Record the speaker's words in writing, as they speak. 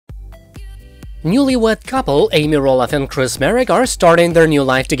Newlywed couple Amy Roloff and Marek are starting their new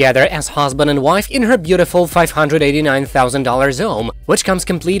life together as husband and wife in her beautiful $589,000 home, which comes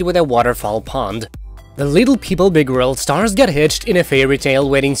complete with a waterfall pond. The Little People Big World stars got hitched in a fairy tale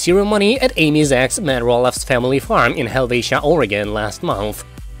wedding ceremony at Amy's ex Matt Roloff's family farm in Helvetia, Oregon last month.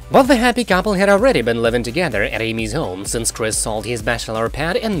 But the happy couple had already been living together at Amy's home since Chris sold his bachelor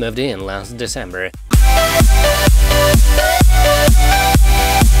pad and moved in last December.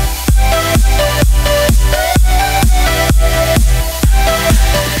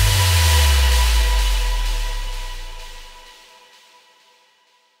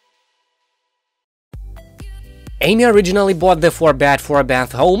 Amy originally bought the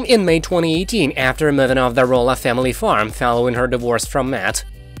 4-bath home in May 2018 after moving off the Roloff family farm following her divorce from Matt.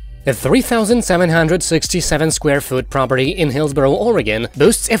 The 3,767 square foot property in Hillsboro, Oregon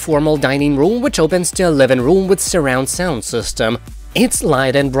boasts a formal dining room which opens to a living room with surround sound system. Its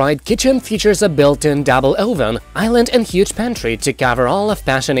light and bright kitchen features a built-in double oven, island and huge pantry to cover all of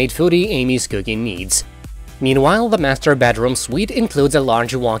passionate foodie Amy's cooking needs. Meanwhile, the master bedroom suite includes a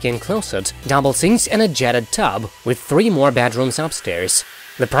large walk-in closet, double sinks and a jetted tub, with 3 more bedrooms upstairs.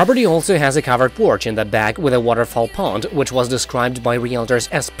 The property also has a covered porch in the back with a waterfall pond, which was described by realtors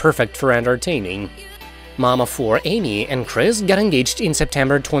as perfect for entertaining. Mom of 4 Amy and Chris got engaged in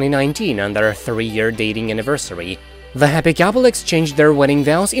September 2019 on their 3-year dating anniversary. The happy couple exchanged their wedding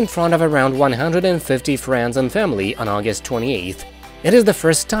vows in front of around 150 friends and family on August 28th. It is the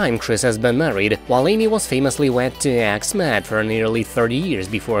first time Chris has been married, while Amy was famously wed to ex Matt for nearly 30 years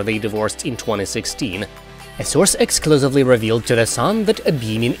before they divorced in 2016. A source exclusively revealed to The Sun that a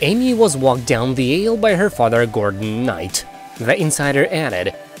beaming Amy was walked down the aisle by her father Gordon Knight. The insider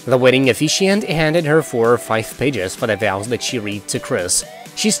added, the wedding officiant handed her 4 or 5 pages for the vows that she read to Chris.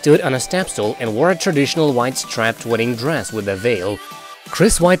 She stood on a stepstool and wore a traditional white strapped wedding dress with a veil.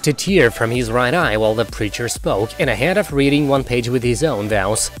 Chris wiped a tear from his right eye while the preacher spoke, and ahead of reading 1 page with his own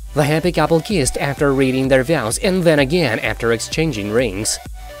vows. The happy couple kissed after reading their vows and then again after exchanging rings.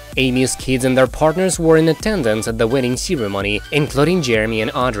 Amy's kids and their partners were in attendance at the wedding ceremony, including Jeremy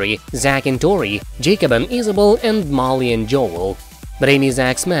and Audrey, Zach and Tori, Jacob and Isabel, and Molly and Joel. But Amy's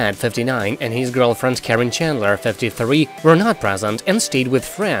ex Matt, 59, and his girlfriend Karen Chandler, 53, were not present and stayed with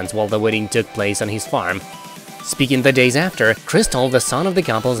friends while the wedding took place on his farm. Speaking the days after, Chris told The Sun of the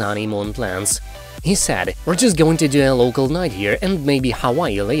couple's honeymoon plans. He said, "We're just going to do a local night here and maybe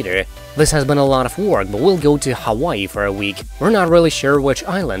Hawaii later. This has been a lot of work, but we'll go to Hawaii for a week. We're not really sure which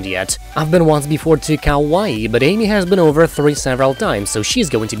island yet. I've been once before to Kauai, but Amy has been over 3 several times, so she's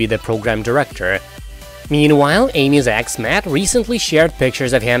going to be the program director." Meanwhile, Amy's ex Matt recently shared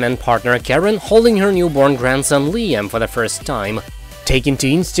pictures of him and partner Karen holding her newborn grandson Liam for the first time. Taken to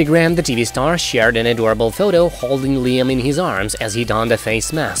Instagram, the TV star shared an adorable photo holding Liam in his arms as he donned a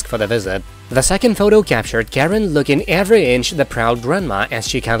face mask for the visit. The second photo captured Karen looking every inch the proud grandma as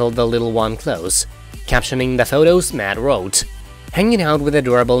she cuddled the little one close. Captioning the photos, Matt wrote, "Hanging out with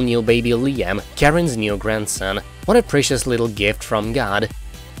adorable new baby Liam, Karen's new grandson. What a precious little gift from God."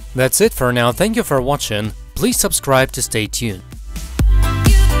 That's it for now, thank you for watching. Please subscribe to stay tuned.